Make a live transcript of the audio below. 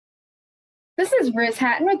This is Riz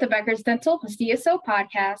Hatton with the Becker's Dental plus DSO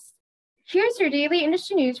podcast. Here's your daily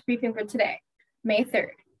industry news briefing for today, May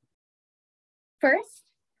 3rd. First,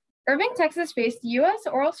 Irving, Texas-based U.S.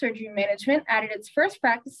 Oral Surgery Management added its first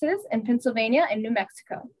practices in Pennsylvania and New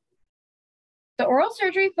Mexico. The Oral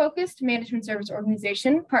Surgery-focused management service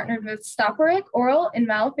organization partnered with Stoperick Oral and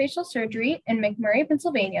Maxillofacial Surgery in McMurray,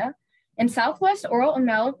 Pennsylvania, and Southwest Oral and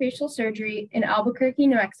Maxillofacial Surgery in Albuquerque,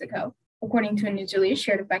 New Mexico, according to a news release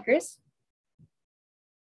shared with Becker's.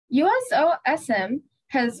 USOSM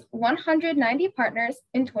has 190 partners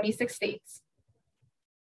in 26 states.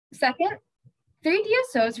 Second, 3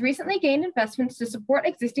 DSOs recently gained investments to support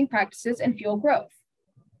existing practices and fuel growth.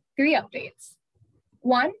 3 updates.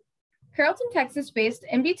 1, Carrollton, Texas-based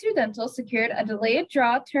MB2 Dental secured a delayed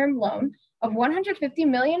draw term loan of $150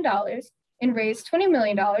 million and raised $20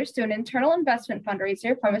 million through an internal investment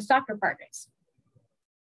fundraiser from its doctor partners.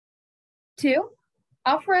 2,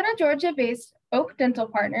 Alpharetta, Georgia-based Oak Dental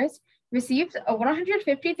Partners received a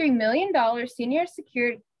 $153 million senior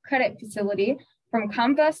secured credit facility from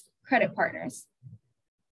Comvest Credit Partners.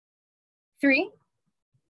 3,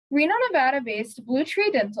 Reno, Nevada-based Blue Tree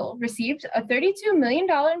Dental received a $32 million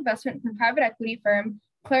investment from private equity firm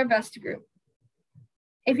Clairvest Group.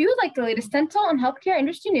 If you would like the latest dental and healthcare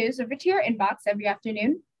industry news delivered to your inbox every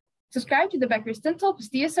afternoon, subscribe to the Becker's Dental plus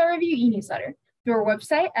DSO Review e-newsletter through our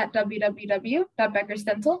website at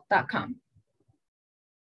www.beckersdental.com.